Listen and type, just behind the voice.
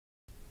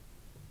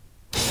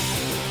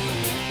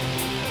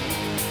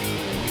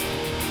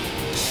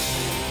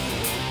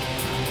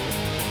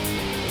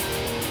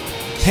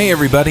Hey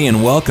everybody,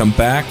 and welcome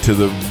back to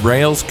the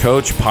Rails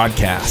Coach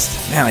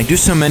podcast. Man, I do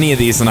so many of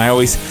these, and I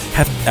always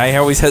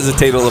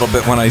hesitate a little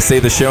bit when I say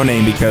the show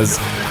name because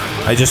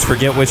I just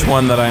forget which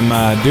one that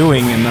I'm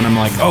doing, and then I'm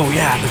like, oh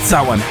yeah, it's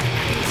that one,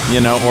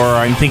 or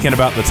I'm thinking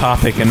about the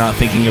topic and not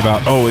thinking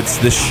about, oh, it's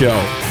this show.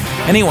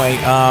 Anyway,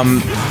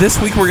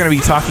 this week we're going to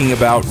be talking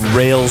about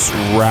Rails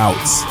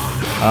routes.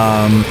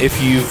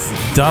 If you've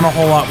done a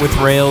whole lot with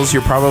Rails,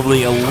 you're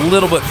probably a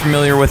little bit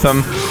familiar with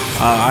them.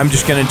 I'm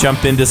just going to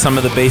jump into some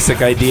of the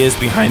basic ideas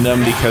behind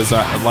them because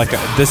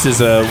this is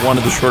one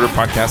of the shorter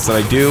podcasts that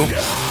I do,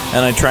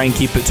 and I try and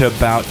keep it to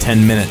about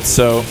 10 minutes.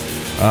 So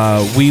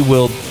we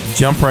will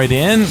jump right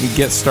in,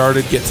 get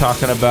started, get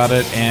talking about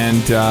it,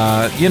 and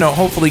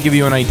hopefully give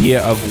you an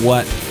idea of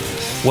what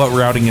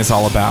routing is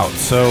all about.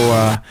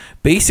 So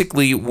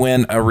basically,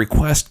 when a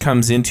request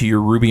comes into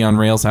your Ruby on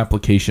Rails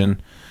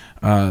application,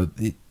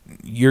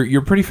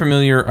 you're pretty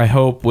familiar, I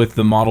hope, with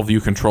the model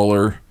view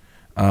controller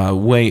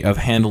way of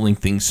handling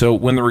things. So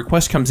when the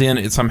request comes in,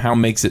 it somehow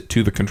makes it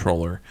to the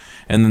controller,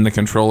 and then the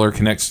controller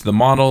connects to the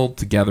model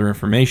to gather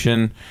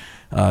information,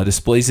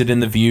 displays it in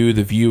the view.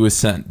 The view is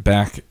sent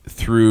back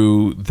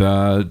through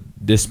the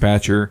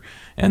dispatcher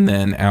and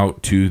then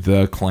out to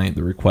the client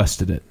that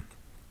requested it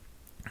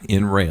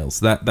in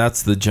Rails.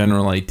 That's the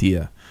general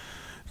idea.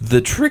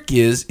 The trick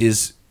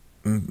is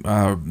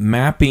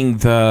mapping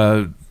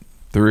the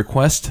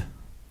request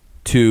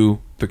to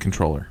the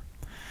controller.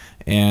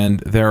 And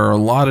there are a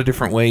lot of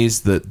different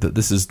ways that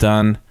this is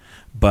done,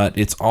 but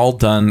it's all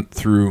done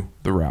through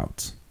the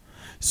routes.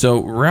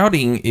 So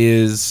routing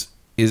is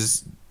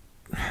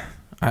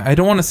I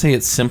don't want to say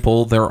it's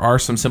simple. There are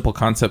some simple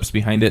concepts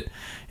behind it,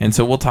 and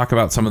so we'll talk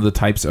about some of the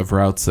types of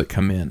routes that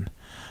come in.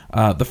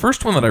 The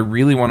first one that I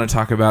really want to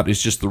talk about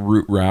is just the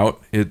root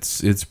route.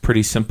 It's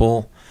pretty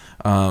simple.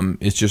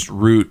 It's just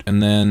root,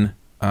 and then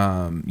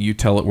you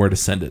tell it where to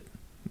send it.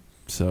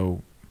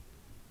 So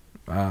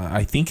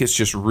I think it's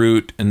just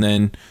root, and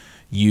then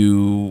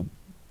you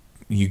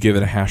give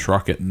it a hash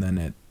rocket, and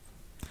then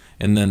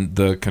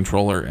the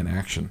controller and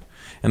action.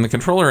 And the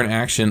controller and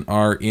action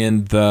are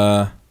in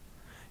the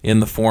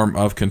form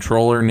of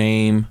controller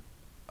name,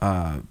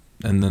 and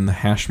then the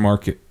hash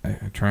mark,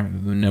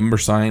 the number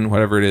sign,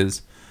 whatever it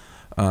is,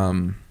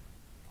 and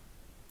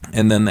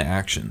then the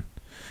action.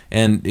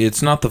 And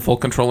it's not the full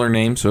controller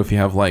name, so if you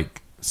have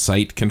like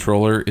site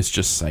controller, it's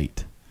just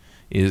site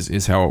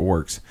is how it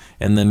works.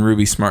 And then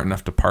Ruby's smart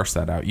enough to parse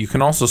that out. You can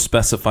also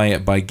specify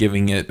it by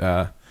giving it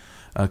a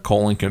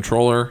colon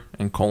controller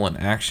and colon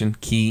action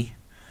key,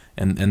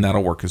 and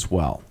that'll work as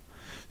well.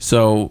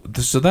 So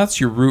that's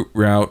your root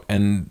route,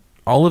 and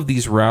all of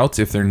these routes,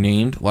 if they're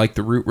named like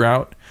the root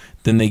route,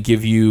 then they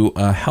give you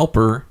a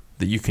helper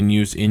that you can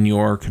use in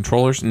your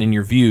controllers and in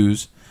your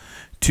views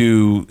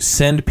to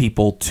send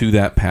people to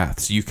that path.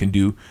 So you can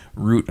do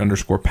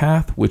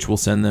root_path, which will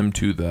send them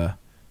to the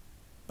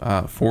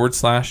 /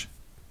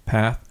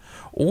 path,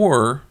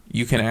 or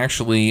you can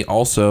actually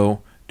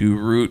also do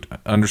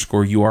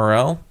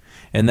root_URL,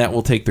 and that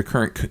will take the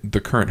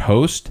current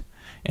host,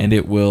 and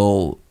it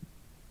will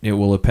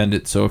append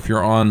it. So if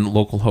you're on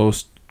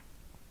localhost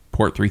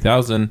port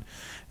 3000,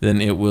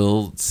 then it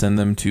will send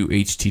them to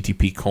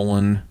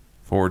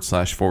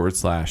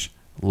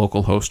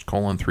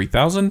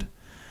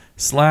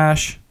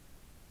http://localhost:3000/,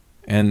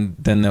 and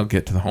then they'll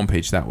get to the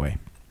homepage that way.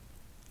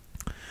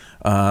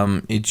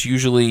 It's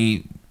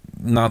usually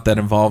not that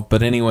involved,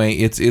 but anyway,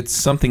 it's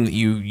something that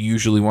you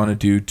usually want to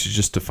do to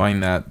just define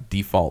that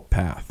default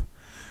path.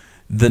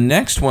 The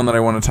next one that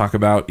I want to talk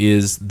about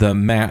is the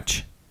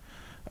match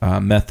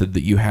method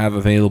that you have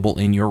available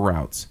in your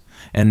routes.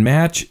 And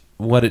match,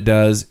 what it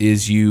does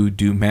is you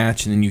do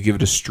match, and then you give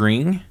it a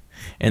string,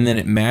 and then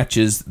it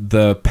matches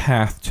the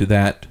path to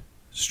that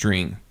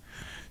string.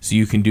 So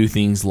you can do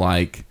things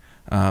like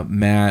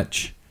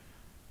match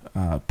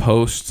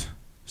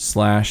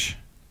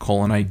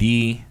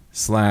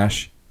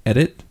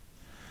post/:id/edit.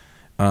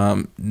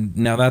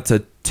 Now that's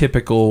a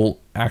typical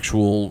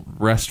actual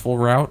RESTful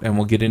route, and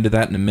we'll get into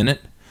that in a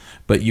minute,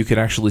 but you could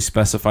actually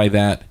specify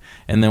that,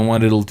 and then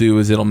what it'll do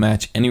is it'll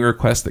match any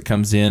request that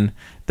comes in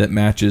that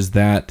matches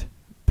that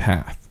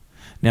path.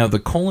 Now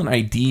the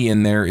 :id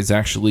in there is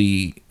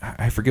actually,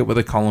 I forget what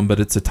they call them,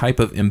 but it's a type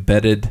of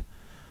embedded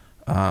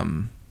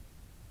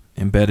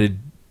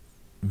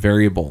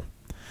variable.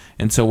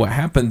 And so what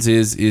happens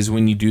is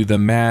when you do the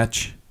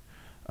match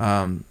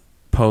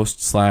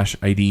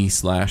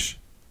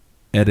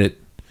post/id/edit,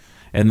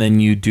 and then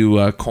you do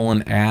a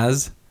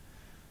 :as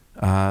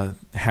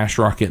hash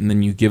rocket, and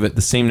then you give it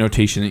the same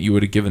notation that you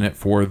would have given it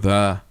for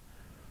the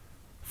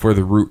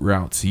root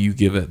route. So you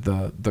give it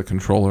the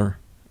controller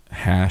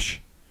hash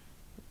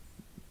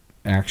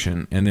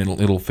action, and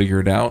it'll figure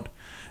it out.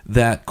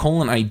 That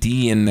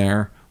 :id in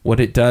there, what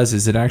it does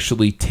is it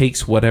actually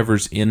takes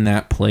whatever's in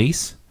that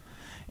place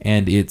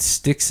and it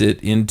sticks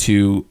it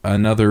into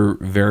another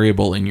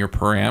variable in your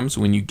params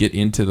when you get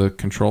into the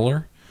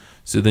controller.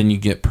 So then you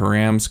get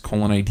params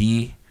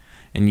 :id,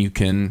 and you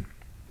can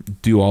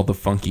do all the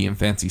funky and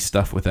fancy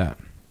stuff with that.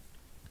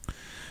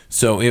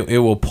 So it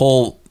will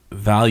pull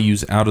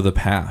values out of the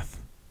path.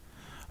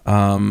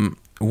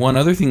 One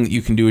other thing that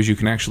you can do is you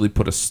can actually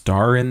put a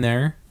star in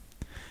there,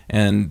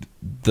 and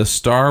the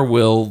star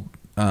will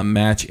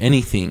match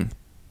anything,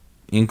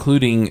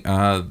 including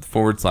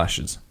forward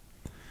slashes.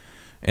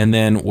 And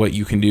then what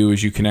you can do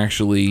is you can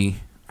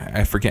actually,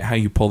 I forget how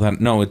you pull that.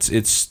 No,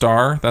 it's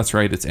star. That's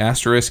right. It's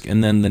asterisk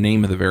and then the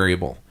name of the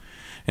variable.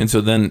 And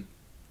so then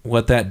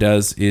what that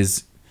does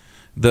is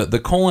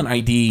the colon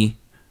ID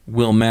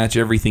will match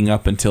everything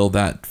up until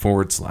that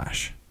forward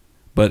slash,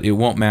 but it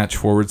won't match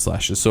forward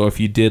slashes. So if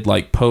you did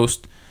like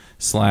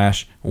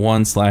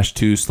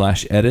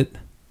post/1/2/edit,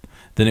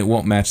 then it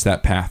won't match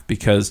that path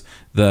because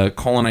the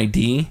colon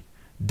ID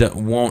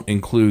won't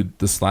include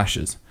the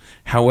slashes.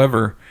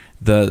 However,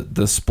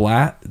 the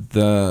splat,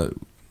 the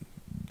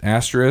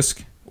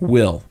asterisk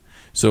will.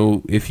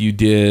 So if you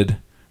did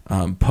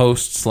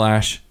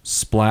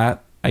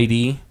post/splat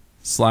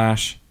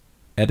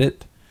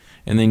ID/edit,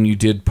 and then you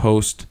did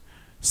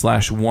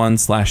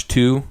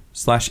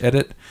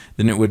post/1/2/edit,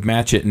 then it would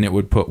match it and it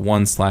would put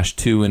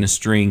 1/2 in a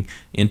string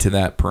into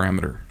that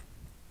parameter.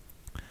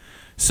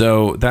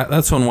 So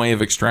that's one way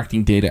of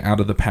extracting data out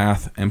of the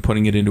path and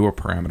putting it into a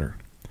parameter.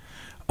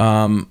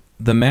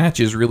 The match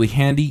is really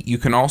handy. You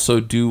can also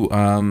do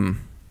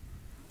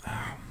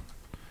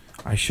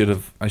I should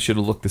have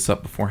looked this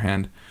up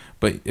beforehand,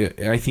 but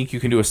I think you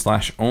can do a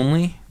slash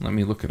only. Let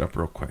me look it up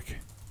real quick.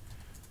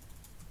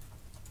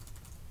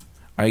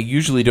 I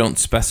usually don't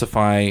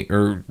specify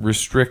or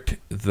restrict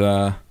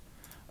the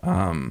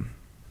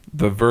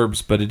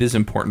verbs, but it is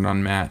important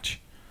on match.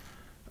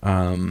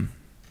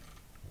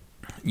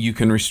 You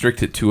can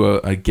restrict it to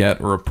a get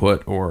or a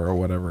put or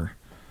whatever.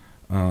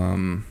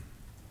 And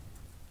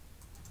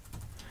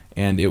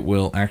it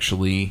will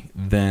actually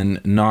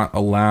then not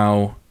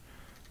allow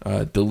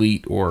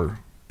delete or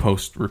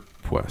post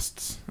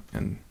requests.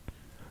 And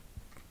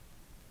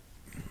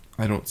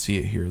I don't see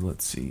it here.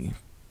 Let's see.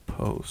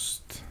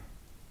 Post.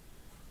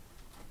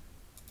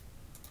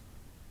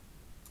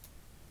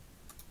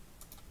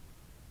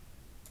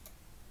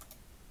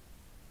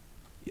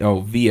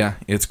 Oh, via.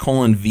 It's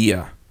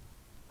 :via.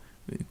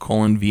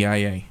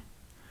 :via.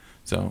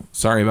 So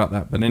sorry about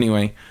that. But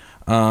anyway,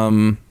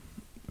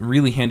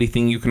 really handy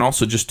thing. You can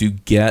also just do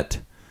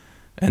get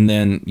and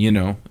then,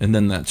 and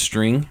then that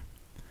string.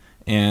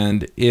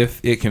 And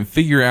if it can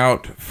figure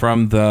out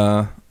from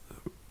the,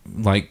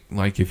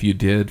 like if you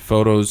did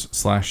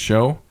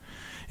photos/show,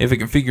 if it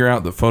can figure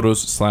out that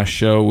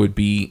photos/show would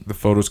be the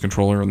photos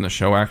controller and the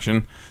show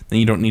action, then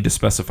you don't need to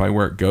specify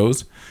where it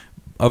goes.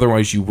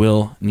 Otherwise, you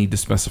will need to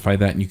specify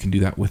that, and you can do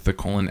that with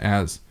the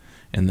 :as.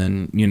 And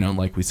then,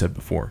 like we said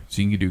before.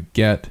 So you can do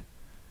get,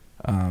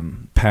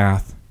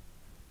 path,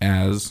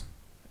 as,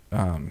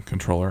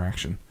 controller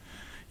action.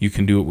 You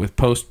can do it with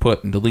post,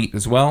 put, and delete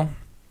as well.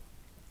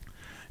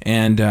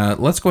 And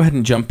let's go ahead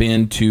and jump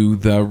into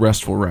the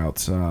RESTful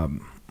routes.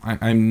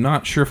 I'm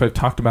not sure if I've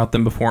talked about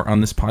them before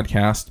on this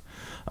podcast.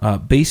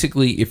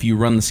 Basically, if you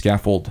run the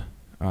scaffold,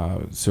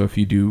 so if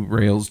you do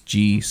Rails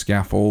G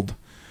scaffold,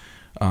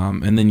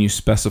 and then you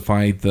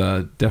specify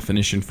the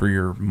definition for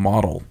your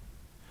model,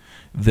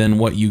 then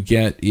what you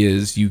get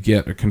is you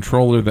get a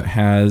controller that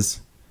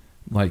has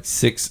like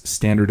 6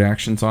 standard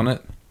actions on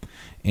it.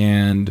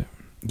 And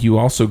you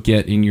also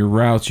get in your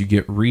routes, you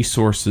get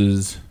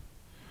resources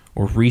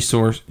or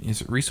resource.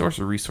 Is it resource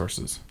or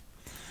resources?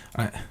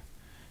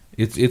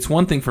 It's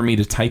one thing for me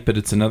to type it.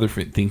 It's another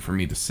thing for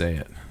me to say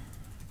it.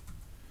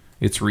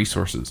 It's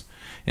resources.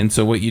 And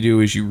so what you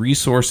do is you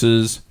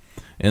resources,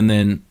 and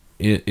then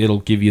it'll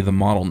give you the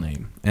model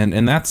name.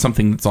 And that's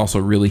something that's also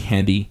really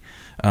handy,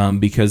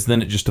 because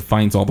then it just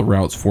defines all the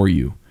routes for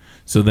you.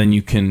 So then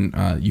you can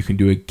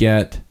do a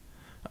get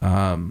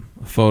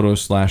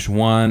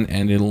photo/1,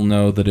 and it'll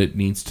know that it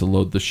needs to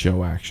load the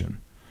show action.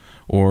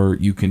 Or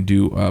you can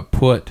do a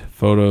put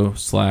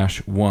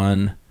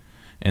photo/1,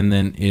 and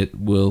then it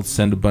will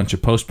send a bunch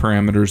of post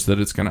parameters that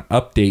it's going to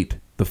update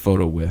the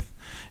photo with.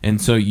 And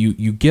so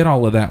you get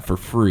all of that for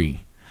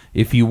free.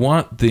 If you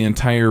want the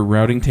entire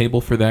routing table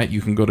for that, you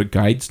can go to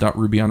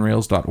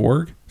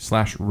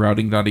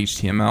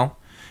guides.rubyonrails.org/routing.html,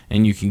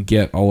 and you can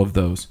get all of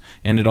those.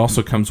 And it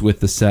also comes with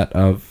the set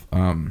of,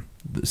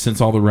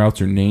 since all the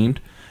routes are named,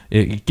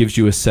 it gives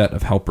you a set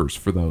of helpers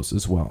for those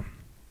as well.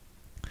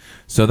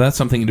 So that's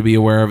something to be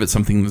aware of. It's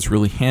something that's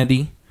really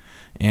handy,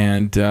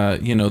 and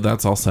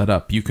that's all set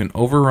up. You can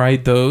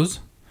override those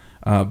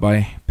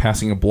by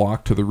passing a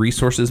block to the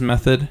resources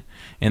method,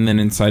 and then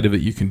inside of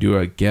it you can do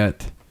a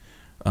get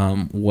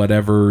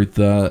whatever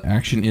the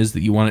action is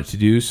that you want it to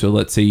do. So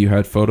let's say you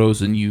had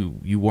photos and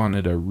you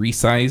wanted a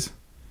resize.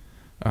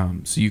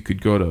 So you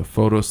could go to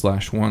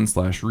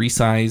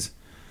photo/1/resize,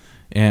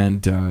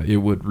 and it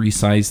would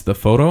resize the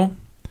photo.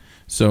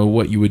 So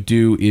what you would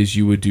do is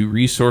you would do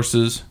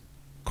resources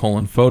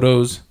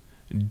 :photos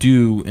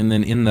do, and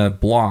then in the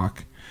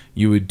block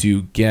you would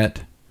do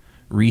get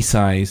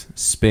resize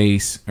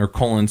space or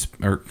colon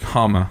or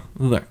comma,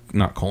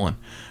 not colon,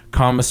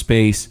 comma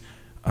space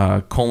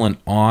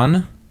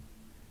 :on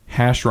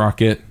hash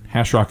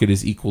rocket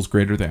is equals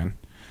greater than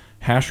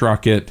hash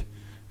rocket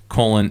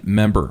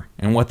member.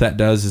 And what that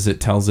does is it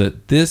tells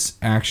it this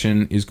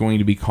action is going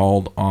to be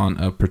called on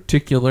a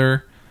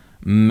particular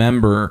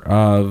member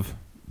of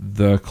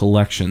the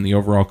collection, the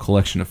overall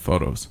collection of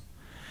photos.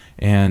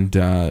 And,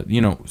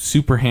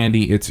 super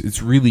handy.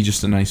 It's really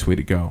just a nice way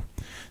to go.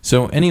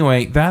 So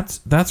anyway,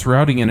 that's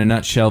routing in a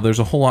nutshell. There's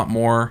a whole lot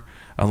more.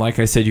 Like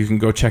I said, you can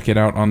go check it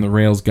out on the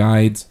Rails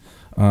guides.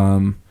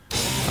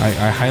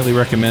 I highly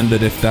recommend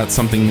that if that's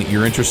something that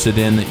you're interested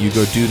in, that you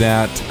go do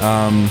that.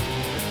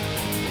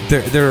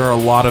 There are a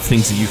lot of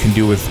things that you can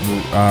do with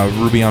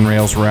Ruby on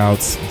Rails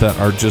routes that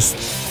are just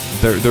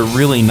they're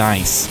really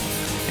nice.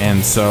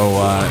 And so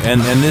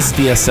and this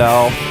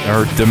DSL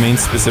or domain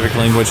specific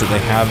language that they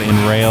have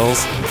in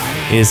Rails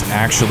is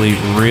actually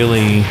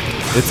really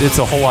it's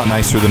a whole lot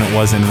nicer than it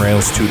was in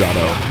Rails 2.0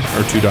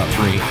 or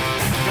 2.3.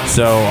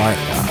 So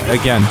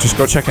again, just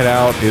go check it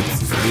out.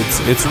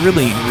 It's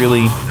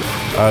really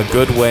a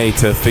good way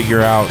to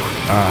figure out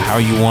how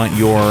you want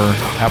your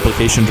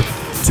application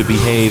to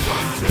behave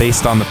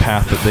based on the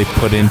path that they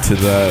put into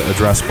the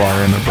address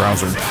bar in the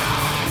browser.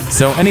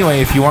 So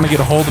anyway, if you want to get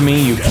a hold of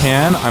me, you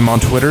can. I'm on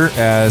Twitter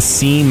as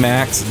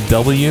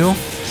CMaxW.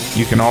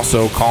 You can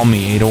also call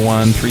me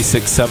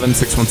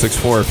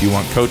 801-367-6164 if you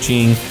want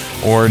coaching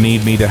or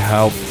need me to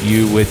help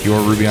you with your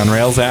Ruby on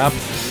Rails app.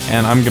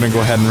 And I'm going to go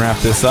ahead and wrap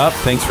this up.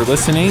 Thanks for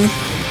listening,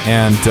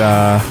 and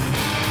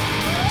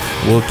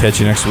we'll catch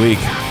you next week.